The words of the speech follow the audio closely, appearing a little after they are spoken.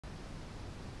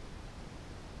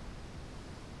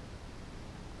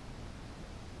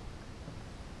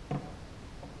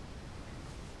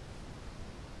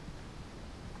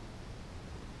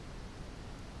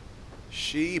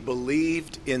She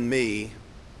believed in me,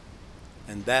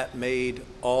 and that made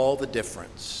all the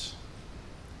difference.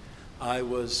 I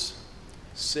was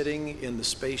sitting in the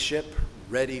spaceship,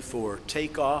 ready for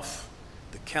takeoff.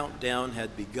 The countdown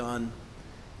had begun,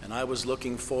 and I was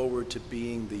looking forward to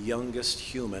being the youngest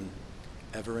human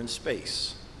ever in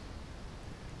space.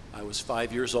 I was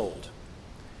 5 years old,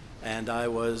 and I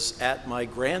was at my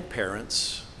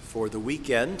grandparents' for the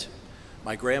weekend.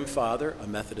 My grandfather, a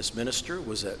Methodist minister,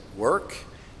 was at work,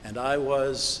 and I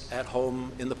was at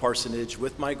home in the parsonage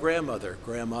with my grandmother,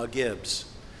 Grandma Gibbs.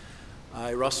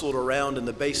 I rustled around in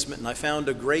the basement and I found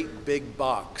a great big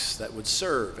box that would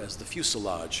serve as the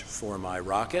fuselage for my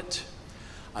rocket.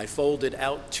 I folded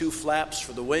out 2 flaps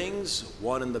for the wings,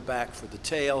 one in the back for the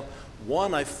tail.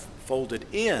 One I folded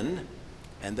in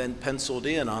and then penciled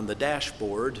in on the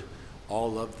dashboard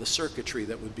all of the circuitry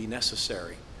that would be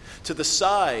necessary. To the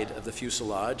side of the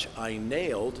fuselage, I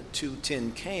nailed 2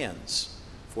 tin cans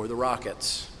for the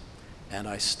rockets, and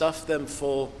I stuffed them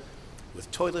full with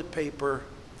toilet paper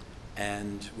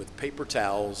and with paper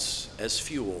towels as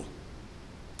fuel.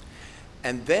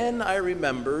 And then I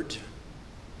remembered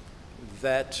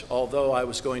that although I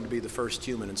was going to be the first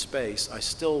human in space, I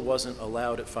still wasn't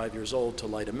allowed at 5 years old to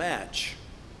light a match.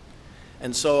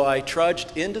 And so I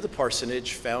trudged into the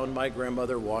parsonage, found my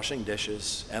grandmother washing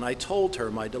dishes, and I told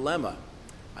her my dilemma.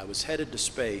 I was headed to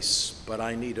space, but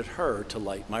I needed her to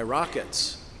light my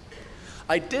rockets.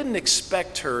 I didn't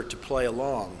expect her to play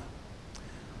along.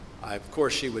 Of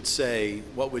course, she would say,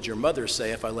 "What would your mother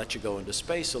say if I let you go into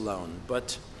space alone?"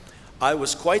 But I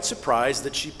was quite surprised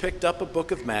that she picked up a book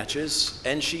of matches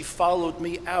and she followed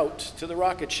me out to the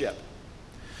rocket ship.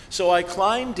 So I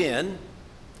climbed in,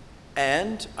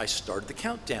 and I started the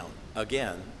countdown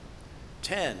again.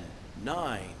 10,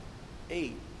 9,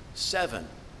 8, 7.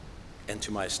 And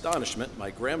to my astonishment, my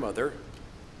grandmother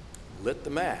lit the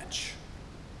match.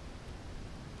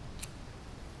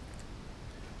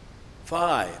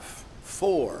 5,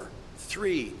 4,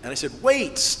 3. And I said,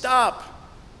 "Wait, stop."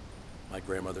 My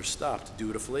grandmother stopped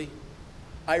dutifully.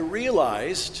 I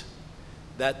realized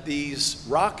that these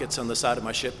rockets on the side of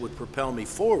my ship would propel me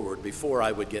forward before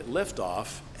I would get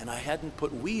liftoff, and I hadn't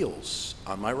put wheels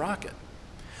on my rocket.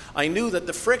 I knew that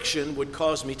the friction would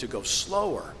cause me to go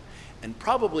slower and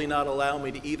probably not allow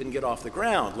me to even get off the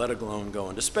ground, let alone go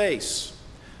into space.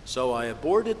 So I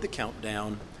aborted the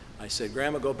countdown. I said,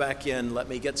 "Grandma, go back in, let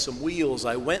me get some wheels."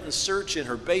 I went and searched in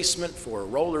her basement for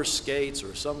roller skates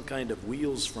or some kind of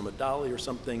wheels from a dolly or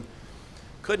something.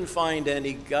 Couldn't find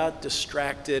any, got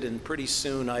distracted, and pretty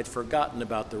soon I'd forgotten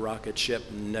about the rocket ship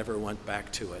and never went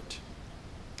back to it.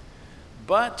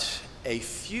 But a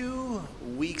few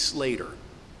weeks later,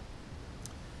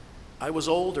 I was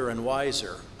older and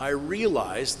wiser. I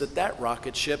realized that that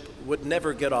rocket ship would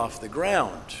never get off the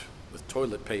ground with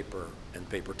toilet paper and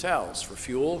paper towels for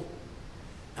fuel.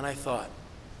 And I thought,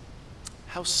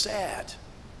 how sad.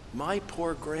 My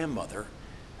poor grandmother,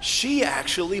 she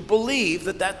actually believed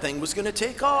that that thing was going to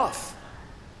take off.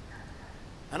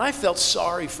 And I felt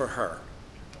sorry for her.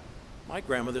 My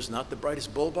grandmother's not the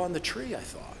brightest bulb on the tree, I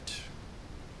thought.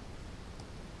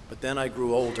 But then I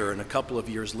grew older, and a couple of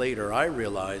years later, I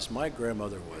realized my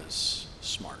grandmother was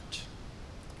smart.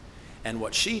 And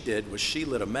what she did was she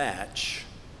lit a match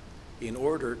in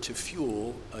order to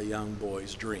fuel a young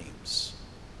boy's dreams.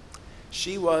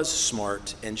 She was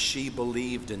smart, and she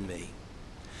believed in me.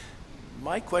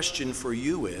 My question for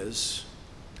you is,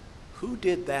 who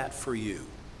did that for you?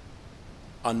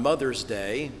 On Mother's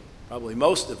Day, probably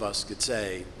most of us could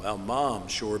say, "Well, Mom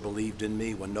sure believed in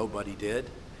me when nobody did."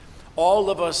 All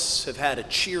of us have had a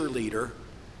cheerleader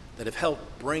that have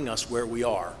helped bring us where we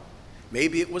are.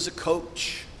 Maybe it was a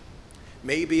coach.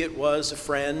 Maybe it was a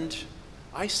friend.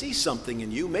 I see something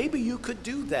in you. Maybe you could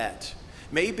do that.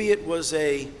 Maybe it was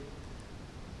a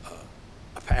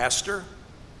pastor.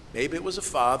 Maybe it was a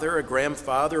father, a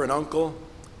grandfather, an uncle.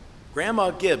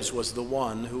 Grandma Gibbs was the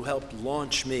one who helped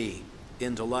launch me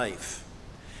into life.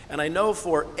 And I know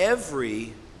for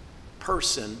every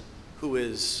person who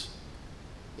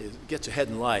gets ahead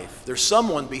in life, there's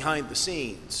someone behind the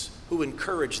scenes who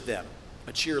encouraged them,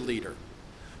 a cheerleader.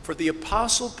 For the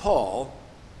Apostle Paul,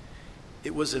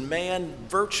 it was a man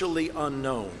virtually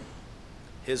unknown.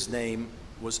 His name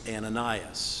was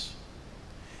Ananias.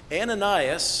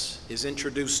 Ananias is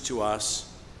introduced to us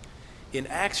in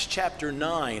Acts chapter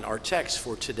 9, our text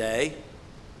for today.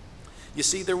 You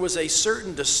see, there was a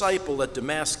certain disciple at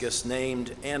Damascus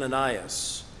named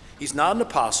Ananias. He's not an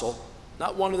apostle,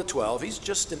 not one of the 12. He's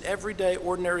just an everyday,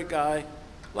 ordinary guy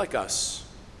like us.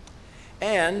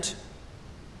 And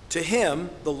to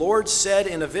him, the Lord said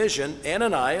in a vision,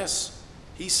 "Ananias."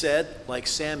 He said, like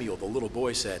Samuel, the little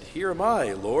boy said, "Here am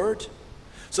I, Lord."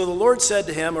 So the Lord said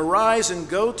to him, "Arise and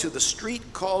go to the street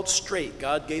called Straight."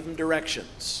 God gave him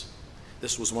directions.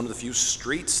 This was one of the few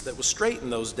streets that was straight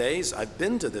in those days. I've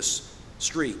been to this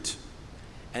street.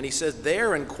 And he said,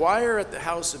 "There inquire at the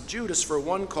house of Judas for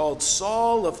one called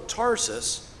Saul of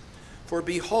Tarsus, for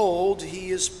behold,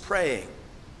 he is praying."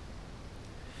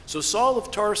 So Saul of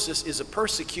Tarsus is a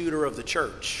persecutor of the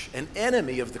church, an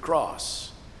enemy of the cross.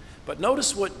 But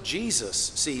notice what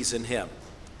Jesus sees in him.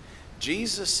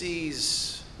 Jesus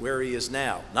sees where he is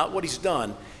now, not what he's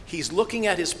done. He's looking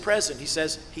at his present. He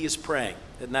says he is praying.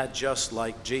 Isn't that just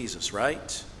like Jesus,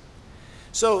 right?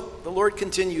 So the Lord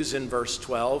continues in verse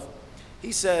 12.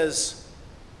 He says,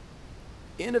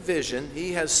 in a vision,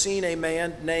 he has seen a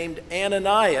man named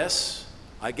Ananias.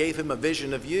 I gave him a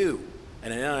vision of you.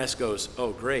 And Ananias goes, "Oh,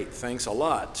 great, thanks a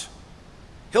lot.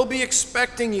 He'll be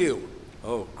expecting you."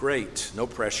 "Oh, great, no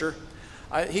pressure.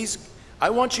 I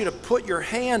want you to put your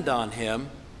hand on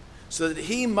him so that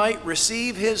he might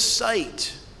receive his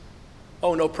sight."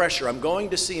 "Oh, no pressure. I'm going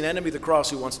to see an enemy of the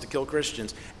cross who wants to kill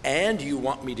Christians. And you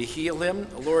want me to heal him?"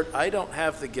 "Lord, I don't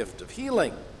have the gift of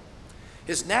healing."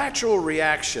 His natural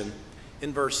reaction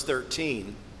in verse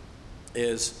 13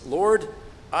 is, "Lord,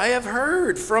 I have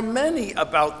heard from many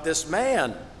about this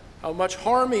man, how much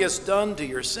harm he has done to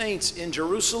your saints in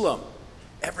Jerusalem."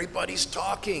 Everybody's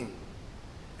talking.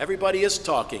 Everybody is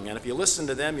talking, and if you listen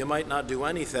to them, you might not do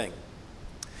anything.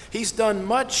 He's done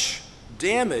much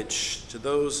damage to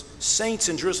those saints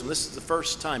in Jerusalem. This is the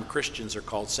first time Christians are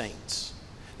called saints.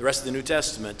 The rest of the New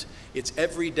Testament, it's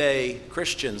everyday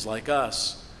Christians like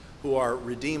us who are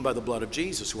redeemed by the blood of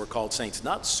Jesus who are called saints,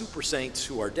 not super saints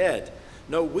who are dead.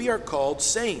 No, we are called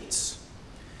saints.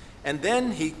 And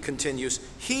then he continues,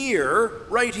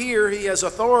 right here, he has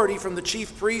authority from the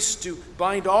chief priests to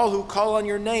bind all who call on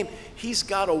your name. He's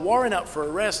got a warrant out for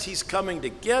arrest. He's coming to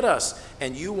get us.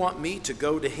 And you want me to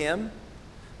go to him?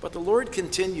 But the Lord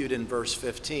continued in verse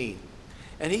 15.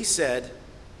 And he said,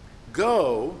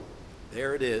 "Go,"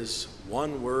 there it is,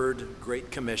 one word, Great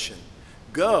Commission.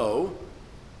 "Go,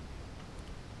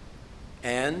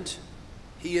 and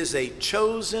he is a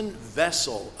chosen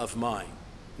vessel of mine."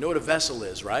 You know what a vessel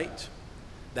is, right?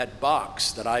 That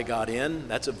box that I got in,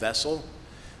 that's a vessel.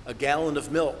 A gallon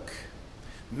of milk.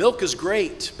 Milk is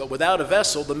great, but without a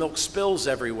vessel, the milk spills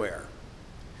everywhere.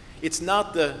 It's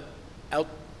not the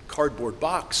cardboard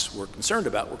box we're concerned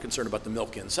about. We're concerned about the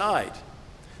milk inside.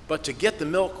 But to get the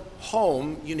milk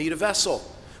home, you need a vessel.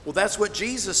 Well, that's what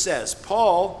Jesus says.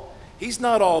 Paul, he's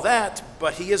not all that,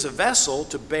 but he is a vessel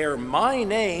to bear my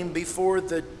name before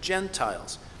the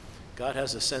Gentiles. God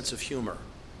has a sense of humor.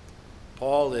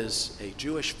 Paul is a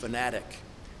Jewish fanatic.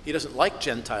 He doesn't like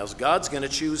Gentiles. God's going to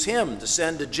choose him to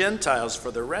send to Gentiles for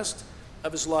the rest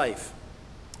of his life.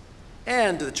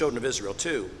 And to the children of Israel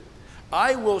too.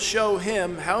 "I will show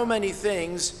him how many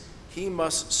things he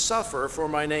must suffer for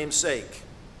my name's sake."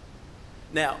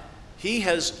 Now, he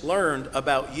has learned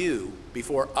about you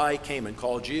before I came and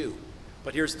called you.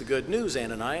 But here's the good news,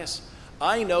 Ananias.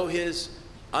 I'm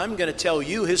going to tell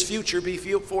you his future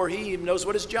before he even knows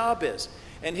what his job is.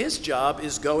 And his job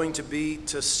is going to be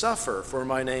to suffer for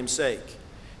my name's sake.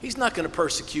 He's not going to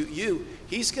persecute you.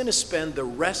 He's going to spend the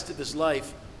rest of his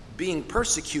life being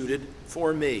persecuted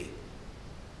for me.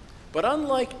 But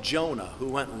unlike Jonah, who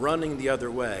went running the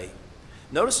other way,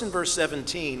 notice in verse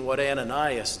 17 what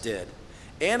Ananias did.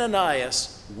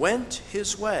 Ananias went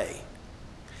his way,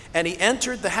 and he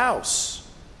entered the house,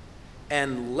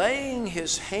 and laying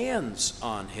his hands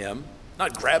on him,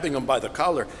 not grabbing him by the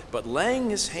collar, but laying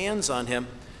his hands on him,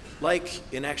 like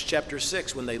in Acts chapter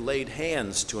 6 when they laid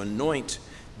hands to anoint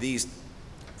these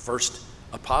first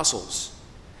apostles.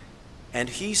 And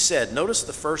he said, notice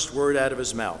the first word out of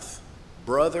his mouth,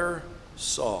 "Brother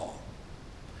Saul,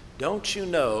 don't you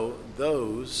know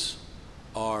those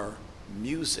are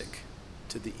music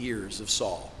to the ears of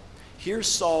Saul?" Here's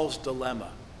Saul's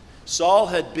dilemma. Saul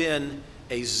had been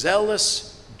a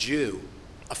zealous Jew,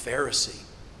 a Pharisee,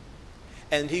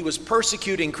 and he was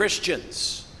persecuting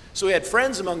Christians. So he had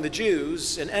friends among the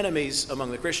Jews and enemies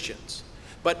among the Christians.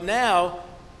 But now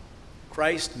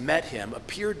Christ met him,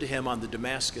 appeared to him on the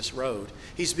Damascus road.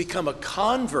 He's become a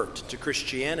convert to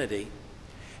Christianity,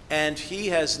 and he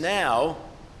has now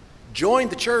joined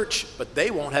the church, but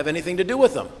they won't have anything to do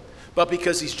with him. But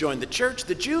because he's joined the church,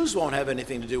 the Jews won't have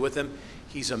anything to do with him.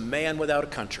 He's a man without a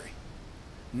country.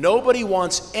 Nobody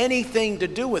wants anything to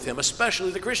do with him,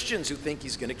 especially the Christians who think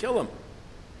he's going to kill him.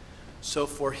 So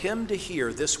for him to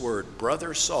hear this word,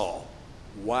 "Brother Saul,"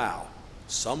 wow,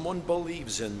 someone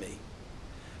believes in me.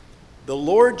 "The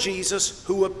Lord Jesus,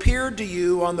 who appeared to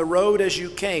you on the road as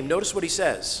you came," notice what he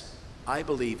says, I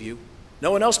believe you.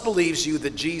 No one else believes you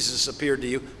that Jesus appeared to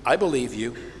you. I believe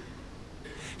you.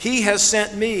 He has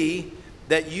sent me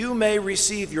that you may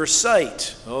receive your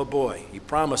sight. Oh boy, he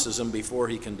promises him before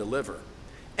he can deliver.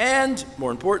 And,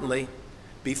 more importantly,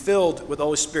 be filled with the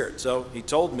Holy Spirit. So he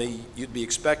told me you'd be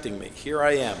expecting me. Here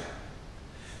I am.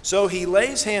 So he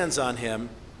lays hands on him,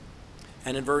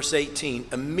 and in verse 18,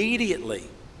 immediately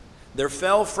there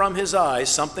fell from his eyes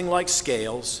something like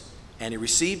scales, and he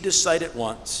received his sight at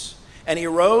once. And he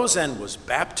arose and was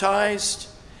baptized,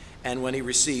 and when he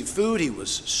received food, he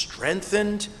was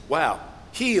strengthened. Wow.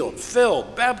 Healed,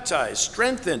 filled, baptized,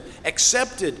 strengthened,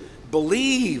 accepted,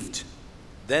 believed.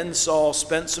 Then Saul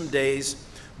spent some days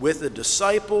with the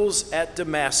disciples at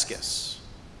Damascus.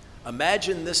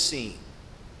 Imagine this scene.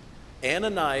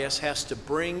 Ananias has to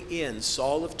bring in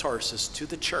Saul of Tarsus to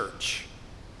the church.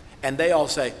 And they all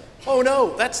say, oh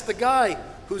no, that's the guy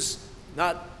who's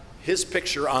not his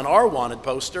picture on our wanted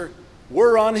poster.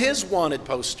 We're on his wanted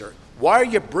poster. Why are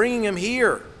you bringing him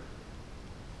here?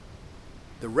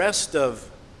 The rest of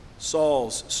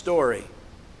Saul's story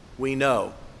we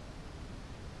know.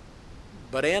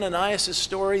 But Ananias'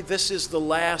 story, this is the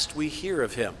last we hear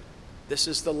of him. This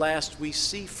is the last we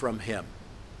see from him.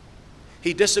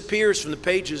 He disappears from the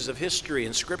pages of history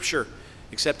and Scripture,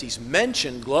 except he's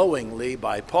mentioned glowingly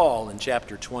by Paul in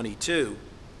chapter 22.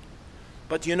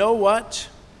 But you know what?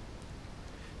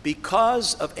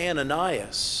 Because of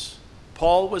Ananias,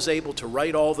 Paul was able to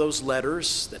write all those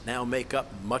letters that now make up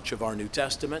much of our New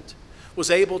Testament, was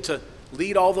able to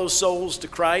lead all those souls to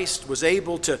Christ, was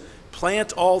able to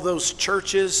plant all those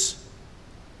churches.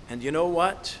 And you know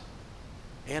what?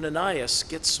 Ananias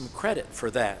gets some credit for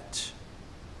that.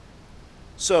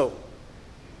 So,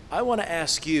 I want to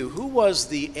ask you, who was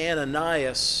the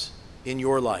Ananias in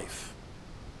your life?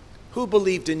 Who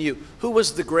believed in you? Who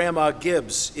was the Grandma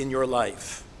Gibbs in your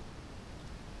life?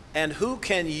 And who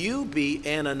can you be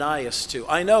Ananias to?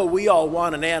 I know we all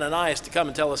want an Ananias to come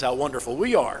and tell us how wonderful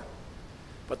we are.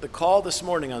 But the call this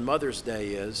morning on Mother's Day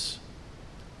is,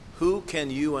 who can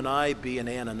you and I be an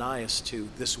Ananias to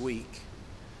this week?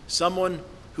 Someone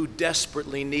who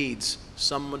desperately needs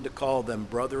someone to call them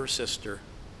brother or sister,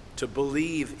 to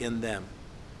believe in them.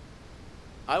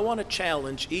 I want to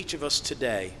challenge each of us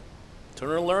today to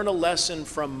learn a lesson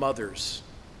from mothers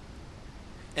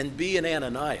and be an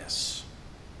Ananias.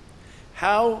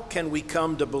 How can we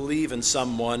come to believe in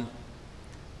someone?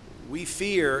 We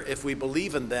fear if we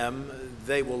believe in them,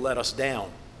 they will let us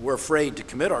down. We're afraid to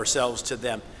commit ourselves to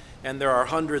them. And there are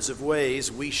hundreds of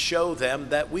ways we show them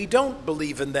that we don't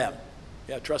believe in them.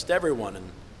 Yeah, trust everyone and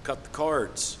cut the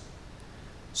cards.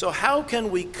 So how can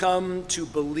we come to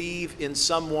believe in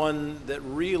someone that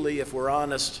really, if we're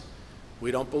honest,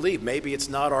 we don't believe? Maybe it's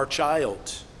not our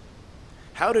child.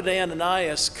 How did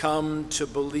Ananias come to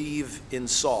believe in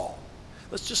Saul?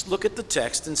 Let's just look at the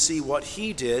text and see what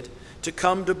he did to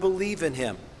come to believe in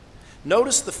him.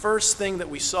 Notice the first thing that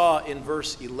we saw in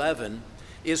verse 11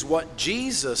 is what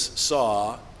Jesus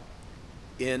saw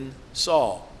in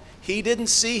Saul. He didn't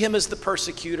see him as the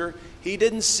persecutor. He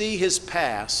didn't see his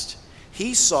past.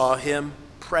 He saw him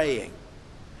praying.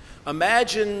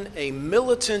 Imagine a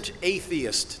militant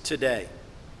atheist today.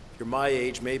 If you're my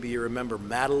age, maybe you remember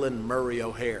Madalyn Murray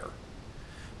O'Hair.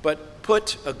 But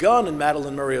put a gun in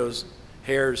Madalyn Murray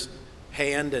O'Hair's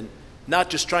hand, and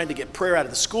not just trying to get prayer out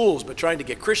of the schools, but trying to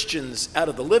get Christians out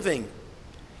of the living.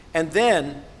 And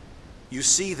then you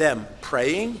see them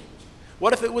praying.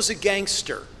 What if it was a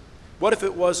gangster? What if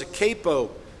it was a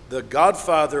capo, the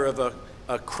godfather of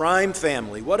a crime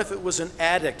family? What if it was an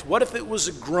addict? What if it was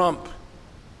a grump?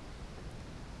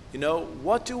 You know,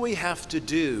 what do we have to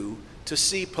do to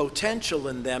see potential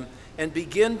in them and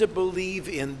begin to believe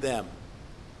in them?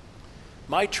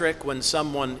 My trick when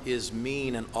someone is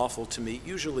mean and awful to me,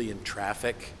 usually in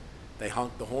traffic, they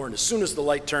honk the horn. As soon as the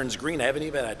light turns green, I haven't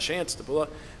even had a chance to pull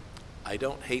up. I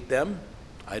don't hate them.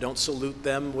 I don't salute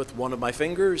them with one of my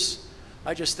fingers.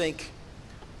 I just think,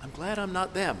 I'm glad I'm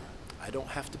not them. I don't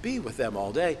have to be with them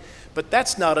all day. But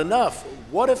that's not enough.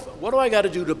 What do I got to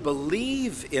do to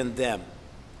believe in them?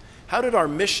 How did our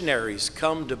missionaries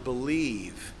come to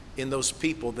believe in those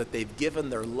people that they've given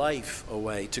their life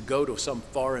away to go to some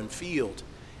foreign field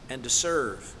and to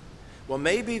serve? Well,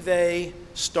 maybe they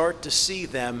start to see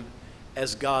them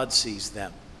as God sees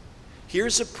them.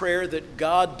 Here's a prayer that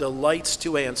God delights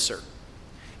to answer.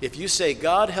 If you say,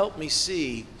 God, help me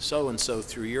see so-and-so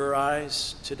through your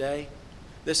eyes today,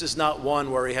 this is not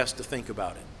one where he has to think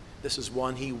about it. This is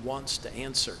one he wants to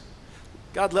answer.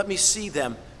 God, let me see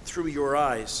them through your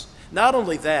eyes. Not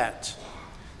only that,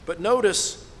 but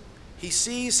notice he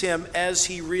sees him as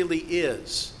he really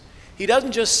is. He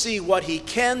doesn't just see what he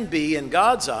can be in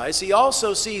God's eyes, he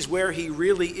also sees where he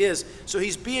really is. So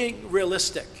he's being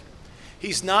realistic.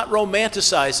 He's not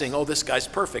romanticizing, oh, this guy's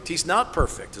perfect. He's not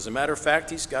perfect. As a matter of fact,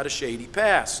 he's got a shady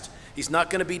past. He's not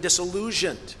going to be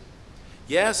disillusioned.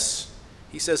 Yes,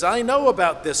 he says, I know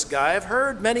about this guy. I've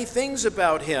heard many things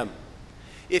about him.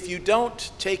 If you don't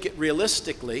take it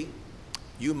realistically,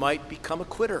 you might become a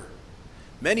quitter.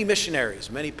 Many missionaries,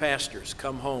 many pastors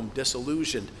come home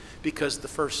disillusioned because the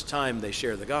first time they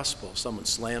share the gospel, someone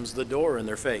slams the door in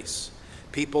their face.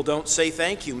 People don't say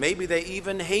thank you. Maybe they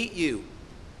even hate you.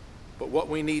 But what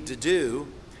we need to do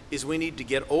is we need to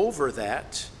get over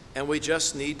that, and we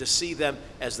just need to see them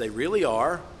as they really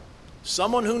are,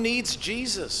 someone who needs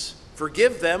Jesus.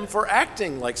 Forgive them for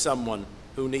acting like someone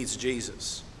who needs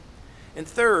Jesus. And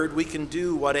third, we can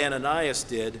do what Ananias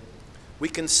did. We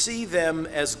can see them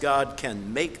as God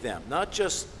can make them, not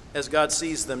just as God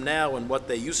sees them now and what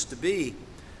they used to be,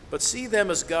 but see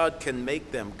them as God can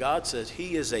make them. God says,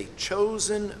 he is a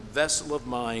chosen vessel of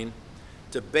mine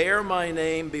to bear my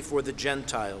name before the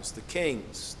Gentiles, the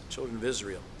kings, the children of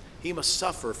Israel. He must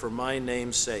suffer for my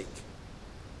name's sake.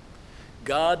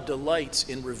 God delights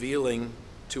in revealing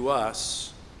to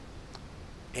us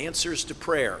answers to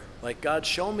prayer. Like, God,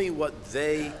 show me what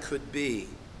they could be.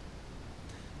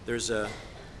 There's a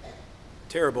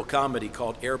terrible comedy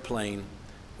called Airplane,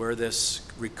 where this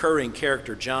recurring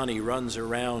character, Johnny, runs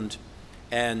around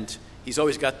and he's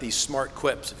always got these smart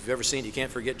quips. If you've ever seen it, you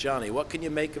can't forget Johnny. What can you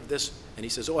make of this? And he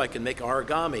says, oh, I can make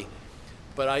origami.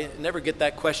 But I never get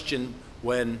that question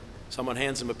when someone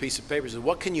hands him a piece of paper and says,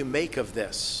 what can you make of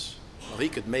this? Well, he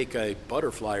could make a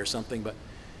butterfly or something, but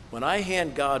when I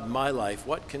hand God my life,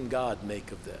 what can God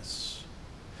make of this?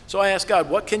 So I ask God,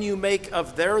 what can you make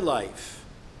of their life?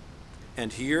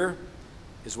 And here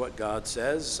is what God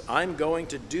says, I'm going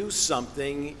to do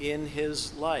something in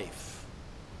his life.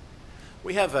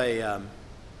 We have a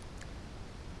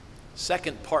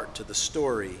second part to the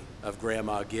story of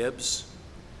Grandma Gibbs.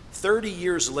 30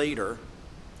 years later,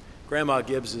 Grandma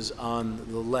Gibbs is on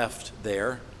the left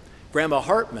there. Grandma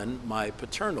Hartman, my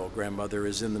paternal grandmother,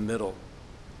 is in the middle.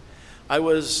 I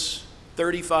was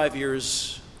 35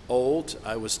 years old.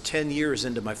 I was 10 years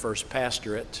into my first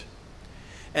pastorate.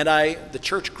 And the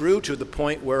church grew to the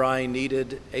point where I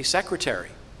needed a secretary.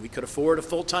 We could afford a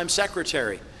full-time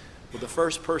secretary. Well, the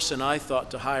first person I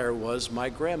thought to hire was my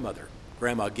grandmother,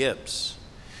 Grandma Gibbs.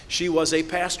 She was a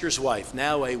pastor's wife,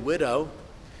 now a widow.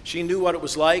 She knew what it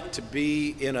was like to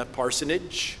be in a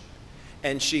parsonage,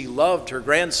 and she loved her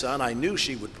grandson. I knew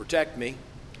she would protect me.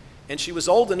 And she was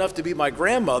old enough to be my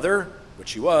grandmother, which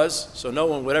she was, so no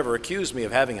one would ever accuse me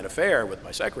of having an affair with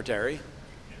my secretary.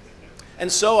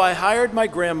 And so I hired my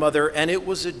grandmother, and it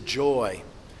was a joy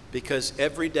because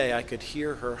every day I could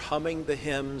hear her humming the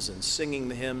hymns and singing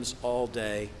the hymns all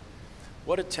day.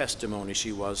 What a testimony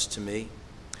she was to me.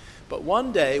 But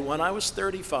one day when I was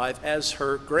 35, as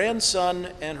her grandson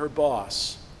and her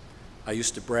boss, I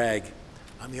used to brag,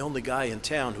 I'm the only guy in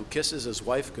town who kisses his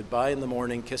wife goodbye in the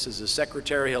morning, kisses his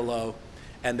secretary hello,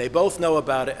 and they both know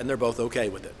about it and they're both okay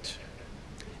with it.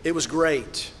 It was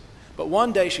great. But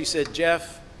one day she said,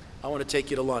 Jeff, I want to take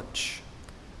you to lunch.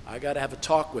 I got to have a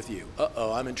talk with you.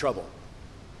 Uh-oh, I'm in trouble.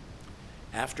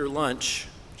 After lunch,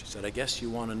 she said, I guess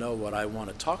you want to know what I want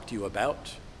to talk to you about.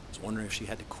 I was wondering if she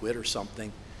had to quit or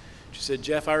something. She said,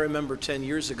 Jeff, I remember 10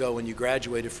 years ago when you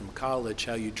graduated from college,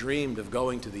 how you dreamed of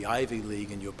going to the Ivy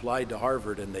League and you applied to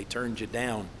Harvard and they turned you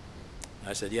down.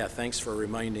 I said, yeah, thanks for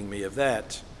reminding me of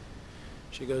that.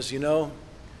 She goes, you know,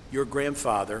 your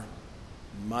grandfather,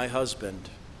 my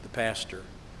husband, the pastor,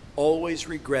 always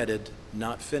regretted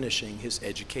not finishing his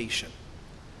education.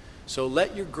 So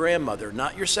let your grandmother,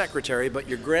 not your secretary, but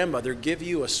your grandmother, give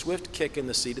you a swift kick in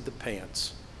the seat of the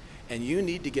pants. And you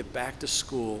need to get back to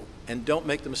school, and don't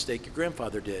make the mistake your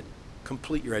grandfather did.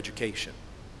 Complete your education.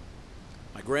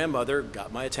 My grandmother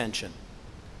got my attention.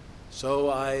 So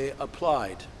I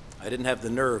applied. I didn't have the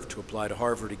nerve to apply to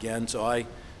Harvard again, so I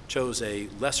chose a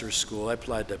lesser school. I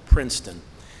applied to Princeton.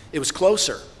 It was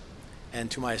closer, and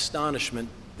to my astonishment,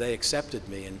 they accepted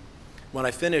me. And when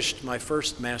I finished my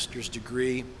first master's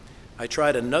degree, I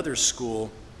tried another school.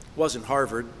 It wasn't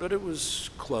Harvard, but it was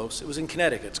close. It was in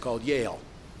Connecticut. It's called Yale.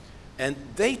 And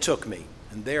they took me,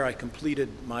 and there I completed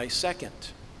my second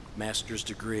master's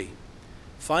degree.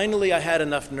 Finally, I had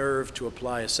enough nerve to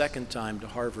apply a second time to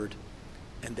Harvard,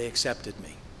 and they accepted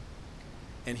me.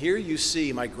 And here you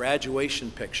see my graduation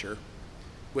picture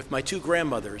with my two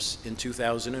grandmothers in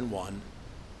 2001,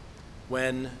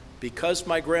 when, because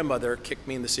my grandmother kicked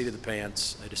me in the seat of the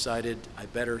pants, I decided I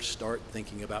better start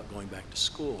thinking about going back to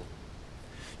school.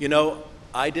 You know,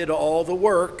 I did all the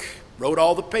work, wrote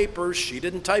all the papers. She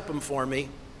didn't type them for me.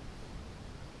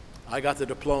 I got the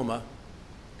diploma.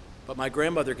 But my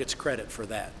grandmother gets credit for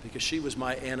that because she was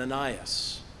my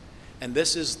Ananias. And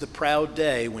this is the proud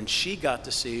day when she got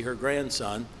to see her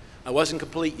grandson. I wasn't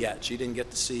complete yet. She didn't get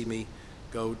to see me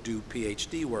go do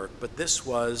PhD work. But this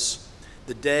was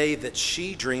the day that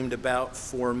she dreamed about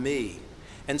for me.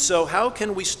 And so how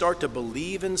can we start to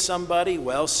believe in somebody?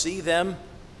 Well, see them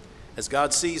as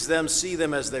God sees them, see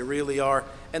them as they really are,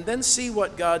 and then see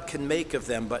what God can make of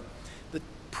them. But the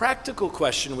practical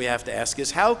question we have to ask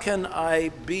is, how can I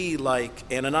be like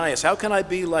Ananias? How can I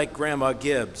be like Grandma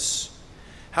Gibbs?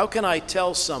 How can I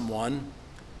tell someone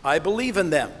I believe in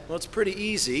them? Well, it's pretty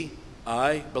easy.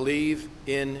 I believe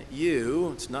in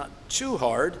you. It's not too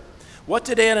hard. What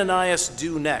did Ananias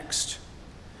do next?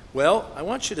 Well, I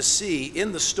want you to see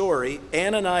in the story,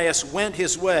 Ananias went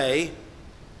his way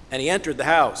and he entered the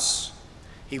house.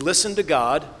 He listened to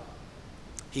God.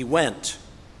 He went.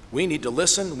 We need to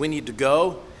listen. We need to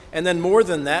go. And then more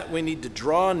than that, we need to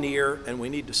draw near and we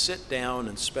need to sit down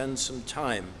and spend some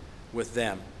time with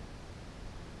them.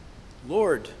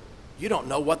 Lord, you don't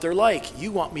know what they're like.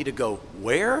 You want me to go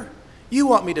where? You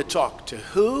want me to talk to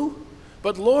who?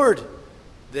 But Lord,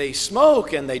 they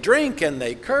smoke and they drink and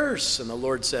they curse. And the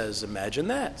Lord says, imagine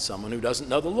that. Someone who doesn't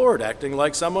know the Lord acting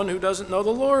like someone who doesn't know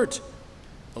the Lord.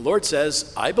 The Lord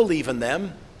says, I believe in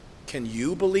them. Can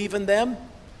you believe in them?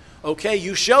 Okay,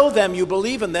 you show them you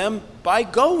believe in them by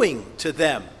going to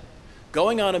them.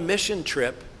 Going on a mission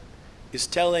trip is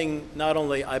telling not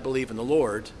only I believe in the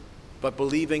Lord, but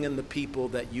believing in the people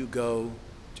that you go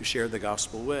to share the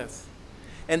gospel with.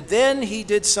 And then he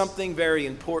did something very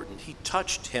important. He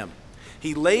touched him.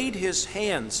 He laid his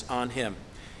hands on him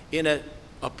in an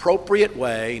appropriate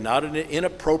way, not an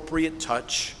inappropriate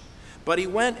touch, but he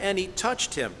went and he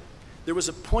touched him. There was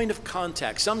a point of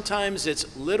contact. Sometimes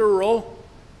it's literal.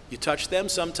 You touch them.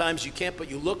 Sometimes you can't, but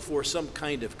you look for some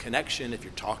kind of connection. If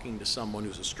you're talking to someone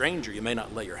who's a stranger, you may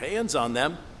not lay your hands on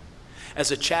them. As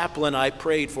a chaplain, I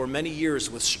prayed for many years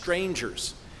with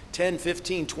strangers, 10,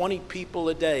 15, 20 people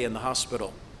a day in the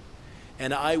hospital.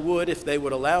 And I would, if they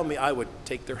would allow me, I would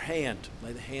take their hand,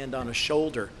 lay the hand on a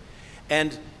shoulder.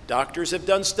 And doctors have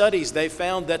done studies. They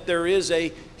found that there is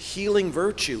a healing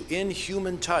virtue in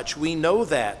human touch. We know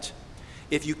that.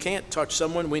 If you can't touch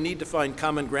someone, we need to find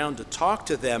common ground to talk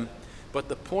to them. But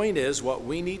the point is, what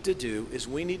we need to do is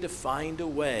we need to find a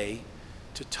way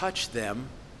to touch them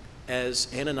as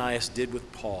Ananias did with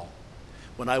Paul.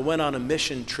 When I went on a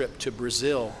mission trip to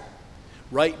Brazil,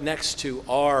 right next to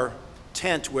our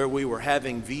tent where we were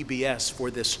having VBS for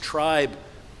this tribe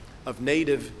of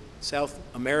native South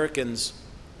Americans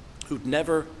who'd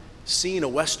never seen a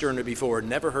Westerner before,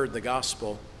 never heard the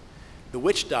gospel, the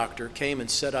witch doctor came and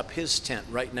set up his tent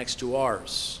right next to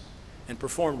ours and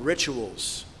performed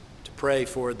rituals to pray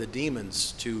for the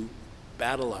demons to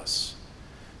battle us.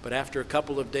 But after a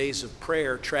couple of days of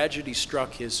prayer, tragedy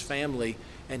struck his family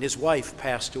and his wife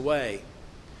passed away.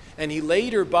 And he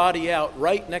laid her body out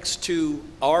right next to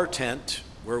our tent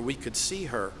where we could see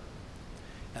her.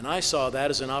 And I saw that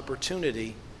as an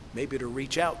opportunity maybe to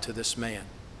reach out to this man.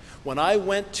 When I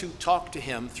went to talk to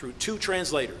him through two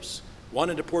translators, one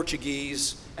into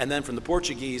Portuguese and then from the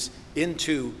Portuguese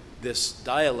into this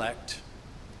dialect,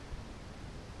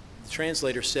 the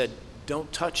translator said,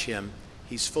 "Don't touch him.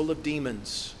 He's full of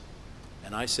demons."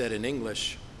 And I said in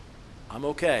English, "I'm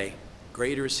okay.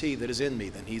 Greater is he that is in me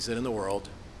than he's in the world."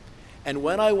 And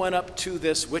when I went up to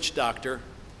this witch doctor,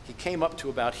 he came up to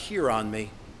about here on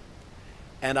me.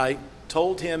 And I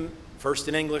told him, first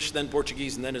in English, then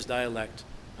Portuguese, and then his dialect,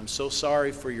 "I'm so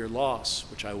sorry for your loss,"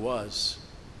 which I was.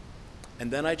 And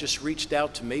then I just reached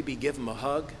out to maybe give him a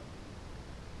hug.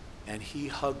 And he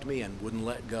hugged me and wouldn't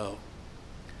let go.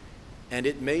 And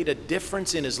it made a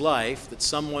difference in his life that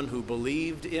someone who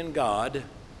believed in God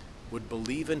would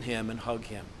believe in him and hug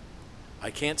him. I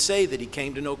can't say that he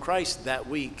came to know Christ that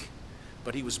week,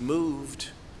 but he was moved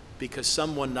because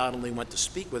someone not only went to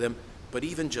speak with him, but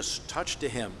even just touched to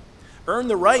him. Earn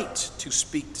the right to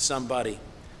speak to somebody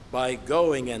by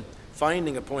going and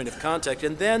finding a point of contact.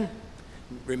 And then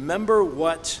remember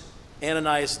what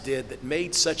Ananias did that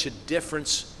made such a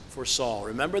difference for Saul.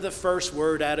 Remember the first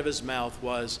word out of his mouth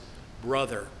was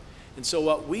brother. And so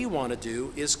what we want to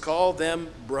do is call them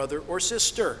brother or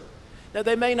sister. Now,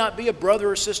 they may not be a brother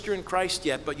or sister in Christ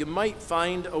yet, but you might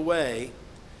find a way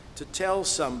to tell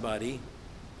somebody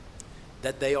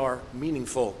that they are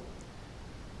meaningful.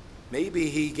 Maybe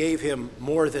he gave him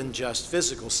more than just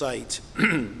physical sight.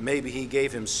 Maybe he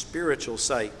gave him spiritual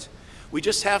sight. We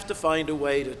just have to find a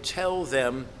way to tell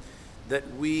them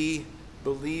that we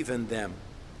believe in them.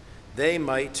 they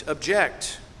might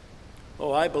object.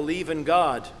 Oh, I believe in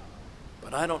God,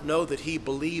 but I don't know that he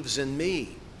believes in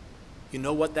me. You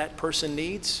know what that person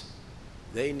needs?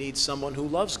 They need someone who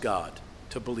loves God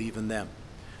to believe in them.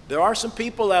 There are some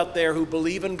people out there who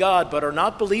believe in God but are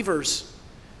not believers.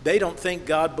 They don't think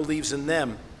God believes in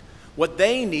them. What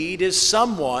they need is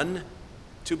someone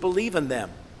to believe in them.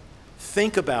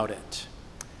 Think about it.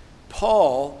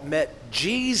 Paul met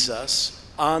Jesus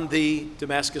on the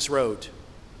Damascus Road,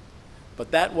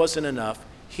 but that wasn't enough.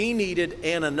 He needed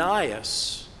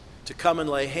Ananias to come and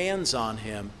lay hands on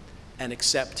him and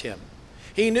accept him.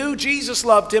 He knew Jesus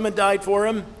loved him and died for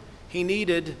him. He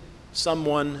needed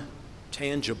someone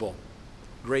tangible.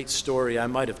 Great story. I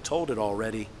might have told it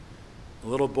already. A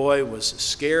little boy was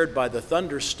scared by the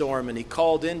thunderstorm, and he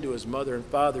called into his mother and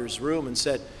father's room and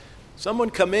said, "Someone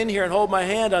come in here and hold my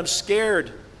hand. I'm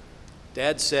scared."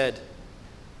 Dad said,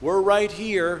 "We're right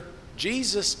here.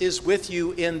 Jesus is with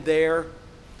you in there.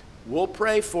 We'll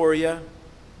pray for you."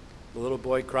 The little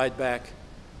boy cried back,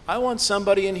 "I want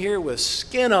somebody in here with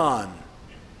skin on."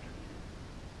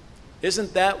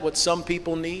 Isn't that what some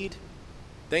people need?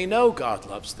 They know God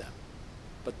loves them,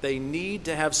 but they need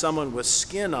to have someone with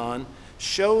skin on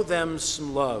show them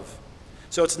some love.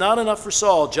 So it's not enough for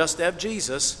Saul just to have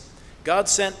Jesus. God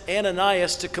sent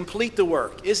Ananias to complete the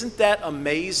work. Isn't that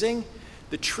amazing?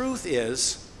 The truth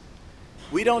is,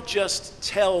 we don't just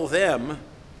tell them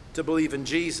to believe in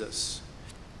Jesus.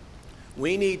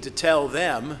 We need to tell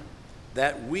them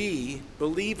that we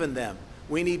believe in them.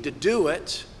 We need to do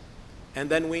it, and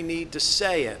then we need to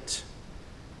say it.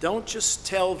 Don't just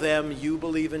tell them you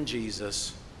believe in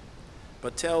Jesus,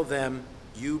 but tell them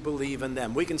you believe in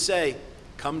them. We can say,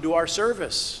 "Come to our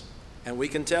service," and we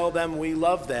can tell them we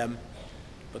love them,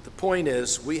 but the point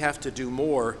is we have to do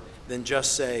more than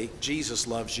just say, "Jesus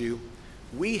loves you."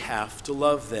 We have to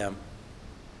love them.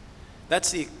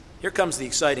 Here comes the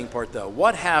exciting part, though.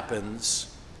 What happens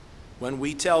when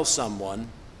we tell someone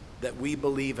that we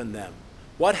believe in them?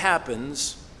 What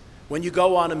happens when you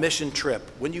go on a mission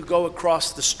trip, when you go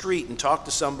across the street and talk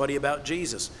to somebody about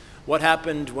Jesus? What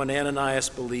happened when Ananias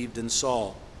believed in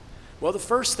Saul? Well, the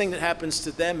first thing that happens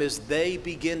to them is they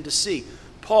begin to see.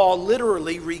 Paul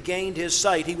literally regained his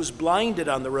sight. He was blinded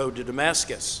on the road to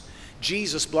Damascus.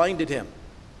 Jesus blinded him.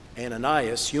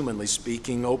 Ananias, humanly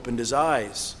speaking, opened his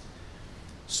eyes.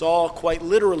 Saul quite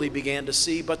literally began to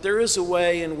see, but there is a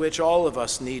way in which all of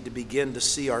us need to begin to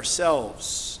see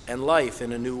ourselves and life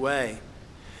in a new way.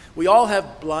 We all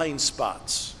have blind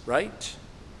spots, right?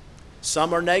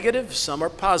 Some are negative, some are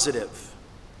positive.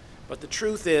 But the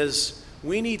truth is,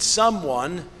 we need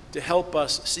someone to help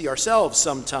us see ourselves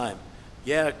sometime.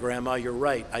 Yeah, Grandma, you're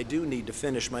right. I do need to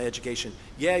finish my education.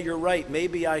 Yeah, you're right.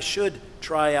 Maybe I should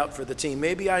try out for the team.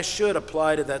 Maybe I should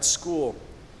apply to that school.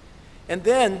 And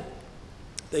then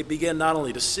they begin not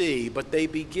only to see, but they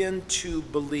begin to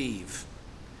believe.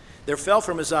 There fell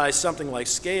from his eyes something like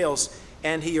scales,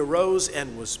 and he arose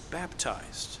and was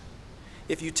baptized.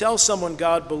 If you tell someone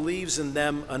God believes in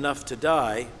them enough to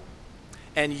die,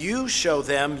 and you show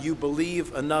them you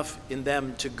believe enough in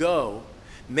them to go,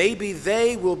 maybe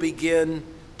they will begin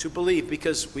to believe,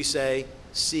 because we say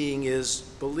seeing is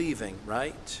believing,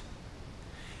 right?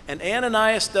 And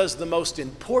Ananias does the most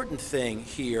important thing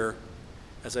here.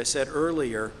 As I said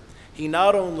earlier, he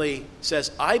not only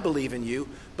says, "I believe in you,"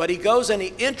 but he goes and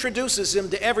he introduces him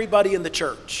to everybody in the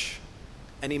church,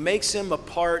 and he makes him a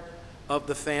part of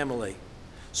the family.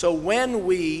 So when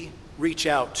we reach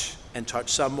out and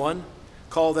touch someone,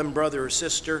 call them brother or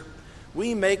sister,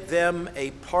 we make them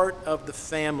a part of the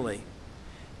family.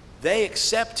 They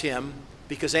accept him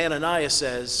because Ananias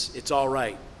says, "It's all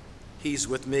right. He's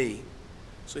with me."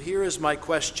 So here is my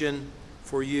question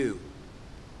for you.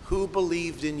 Who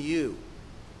believed in you?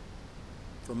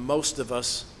 For most of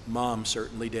us, Mom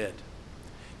certainly did.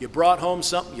 You brought home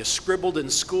something you scribbled in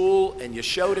school and you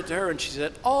showed it to her and she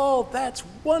said, "Oh, that's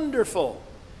wonderful."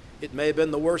 It may have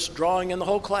been the worst drawing in the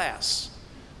whole class,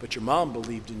 but your mom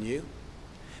believed in you.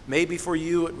 Maybe for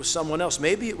you it was someone else.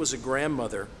 Maybe it was a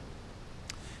grandmother.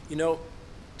 You know,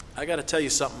 I got to tell you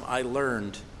something I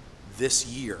learned this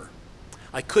year.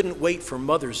 I couldn't wait for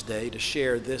Mother's Day to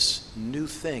share this new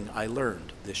thing I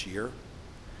learned this year.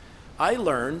 I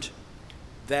learned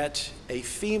that a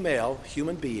female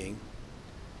human being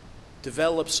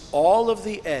develops all of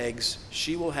the eggs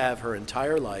she will have her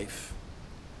entire life,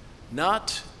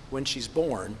 not when she's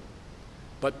born,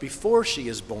 but before she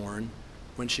is born,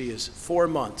 when she is 4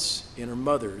 months in her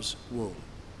mother's womb.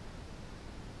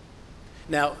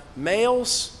 Now,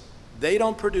 males, they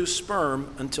don't produce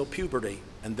sperm until puberty,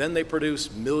 and then they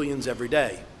produce millions every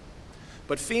day.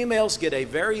 But females get a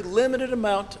very limited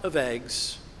amount of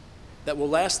eggs, that will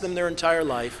last them their entire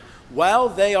life while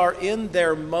they are in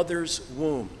their mother's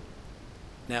womb.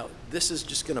 Now, this is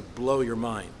just going to blow your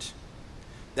mind.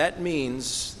 That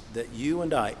means that you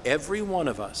and I, every one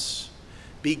of us,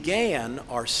 began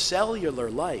our cellular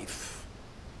life,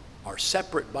 our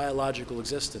separate biological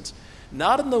existence,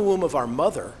 not in the womb of our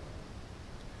mother,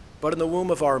 but in the womb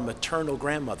of our maternal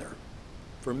grandmother.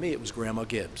 For me, it was Grandma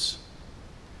Gibbs.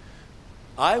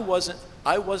 I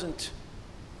wasn't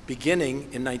beginning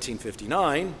in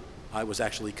 1959. I was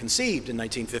actually conceived in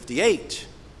 1958.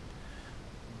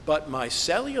 But my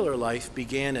cellular life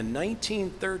began in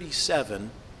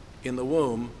 1937 in the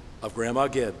womb of Grandma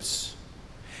Gibbs.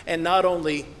 And not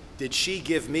only did she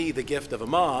give me the gift of a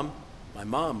mom, my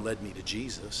mom led me to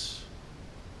Jesus,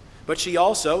 but she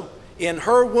also, in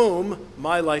her womb,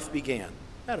 my life began.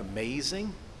 Isn't that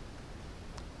amazing?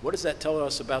 What does that tell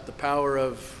us about the power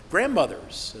of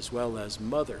grandmothers as well as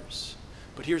mothers?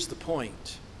 But here's the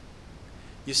point.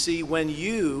 You see, when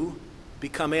you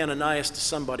become Ananias to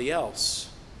somebody else,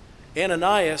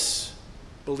 Ananias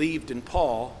believed in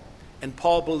Paul, and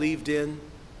Paul believed in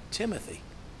Timothy.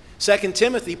 2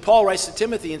 Timothy, Paul writes to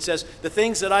Timothy and says, the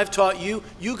things that I've taught you,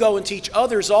 you go and teach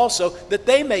others also, that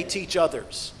they may teach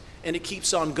others. And it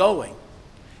keeps on going.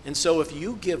 And so if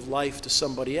you give life to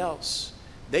somebody else,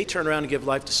 they turn around and give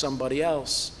life to somebody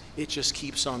else. It just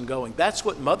keeps on going. That's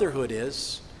what motherhood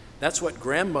is. That's what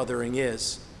grandmothering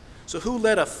is. So who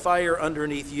lit a fire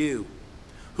underneath you?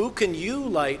 Who can you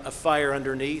light a fire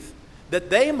underneath that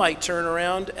they might turn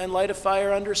around and light a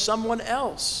fire under someone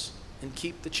else and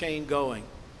keep the chain going?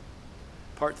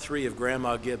 Part 3 of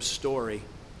Grandma Gibbs' story.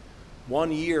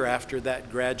 1 year after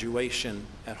that graduation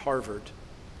at Harvard,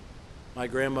 my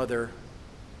grandmother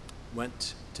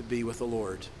went to be with the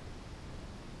Lord.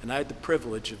 And I had the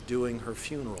privilege of doing her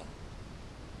funeral.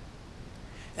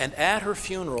 And at her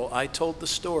funeral, I told the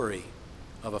story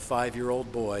of a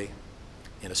 5-year-old boy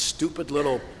in a stupid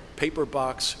little paper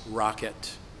box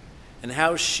rocket, and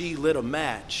how she lit a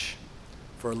match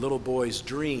for a little boy's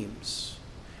dreams.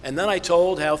 And then I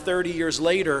told how 30 years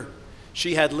later,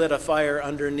 she had lit a fire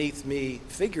underneath me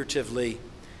figuratively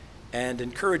and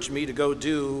encouraged me to go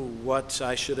do what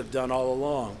I should have done all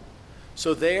along.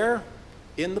 So there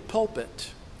in the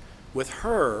pulpit with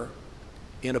her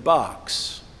in a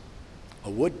box, a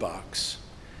wood box,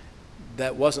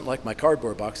 that wasn't like my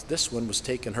cardboard box. This one was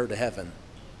taking her to heaven.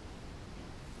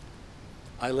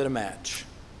 I lit a match.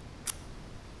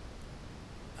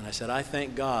 And I said, I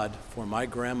thank God for my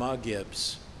Grandma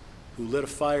Gibbs, who lit a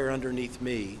fire underneath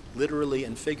me, literally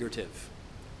and figurative.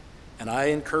 And I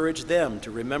encourage them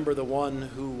to remember the one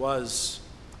who was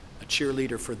a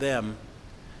cheerleader for them.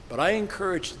 But I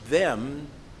encourage them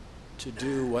to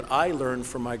do what I learned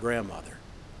from my grandmother.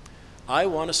 I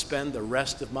want to spend the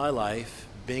rest of my life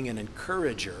being an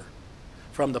encourager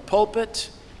from the pulpit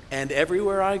and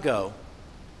everywhere I go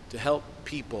to help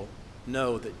people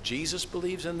know that Jesus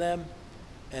believes in them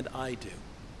and I do.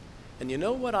 And you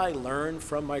know what I learned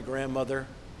from my grandmother?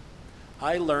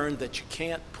 I learned that you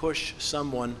can't push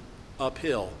someone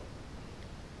uphill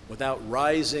without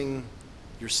rising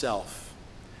yourself.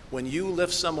 When you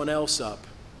lift someone else up,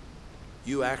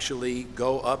 you actually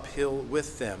go uphill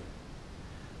with them.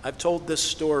 I've told this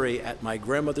story at my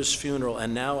grandmother's funeral,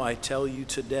 and now I tell you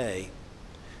today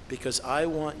because I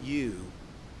want you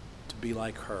to be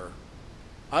like her.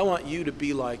 I want you to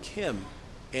be like him,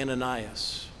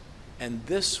 Ananias. And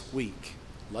this week,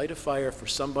 light a fire for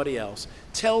somebody else.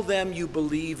 Tell them you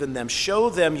believe in them. Show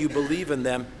them you believe in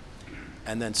them.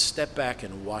 And then step back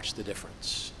and watch the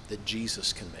difference that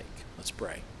Jesus can make. Let's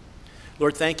pray.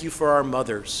 Lord, thank you for our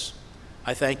mothers.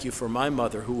 I thank you for my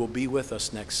mother who will be with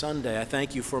us next Sunday. I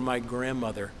thank you for my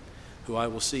grandmother who I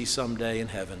will see someday in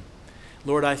heaven.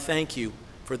 Lord, I thank you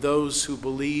for those who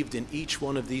believed in each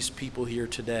one of these people here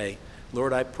today.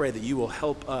 Lord, I pray that you will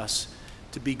help us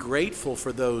to be grateful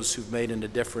for those who've made a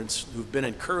difference, who've been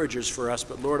encouragers for us.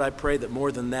 But Lord, I pray that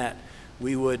more than that,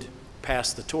 we would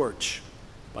pass the torch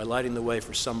by lighting the way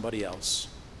for somebody else.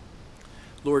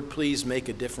 Lord, please make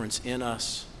a difference in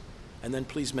us, and then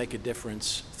please make a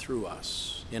difference through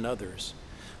us in others.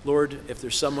 Lord, if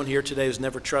there's someone here today who's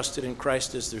never trusted in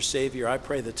Christ as their Savior, I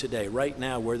pray that today, right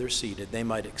now where they're seated, they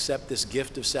might accept this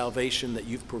gift of salvation that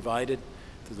you've provided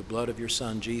through the blood of your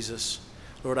Son, Jesus.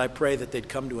 Lord, I pray that they'd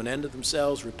come to an end of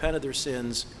themselves, repent of their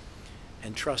sins,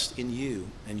 and trust in you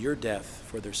and your death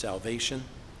for their salvation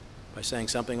by saying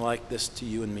something like this to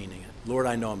you and meaning it. Lord,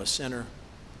 I know I'm a sinner.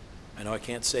 I know I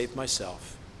can't save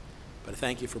myself, but I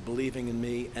thank you for believing in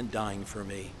me and dying for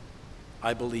me.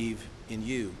 I believe in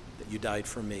you, that you died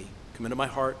for me. Come into my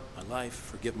heart, my life,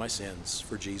 forgive my sins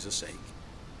for Jesus' sake.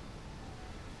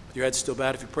 With your head still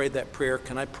bowed, if you prayed that prayer,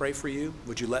 can I pray for you?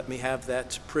 Would you let me have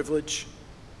that privilege?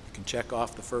 You can check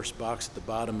off the first box at the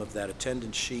bottom of that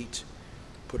attendance sheet,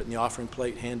 put it in the offering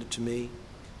plate, hand it to me.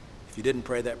 If you didn't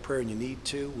pray that prayer and you need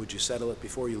to, would you settle it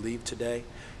before you leave today?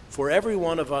 For every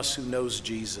one of us who knows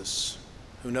Jesus,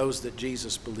 who knows that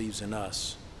Jesus believes in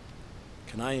us,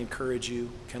 can I encourage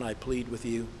you, can I plead with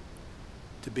you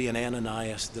to be an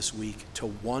Ananias this week to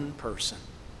one person?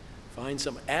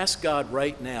 Ask God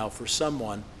right now for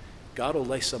someone. God will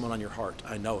lay someone on your heart.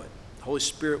 I know it. The Holy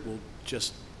Spirit will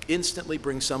just instantly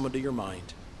bring someone to your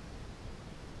mind.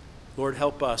 Lord,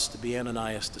 help us to be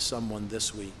Ananias to someone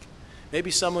this week.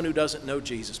 Maybe someone who doesn't know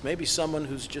Jesus. Maybe someone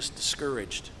who's just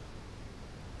discouraged.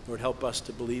 Lord, help us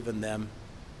to believe in them.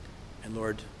 And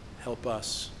Lord, help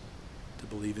us to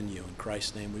believe in you. In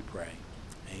Christ's name we pray.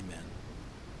 Amen.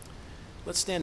 Let's stand.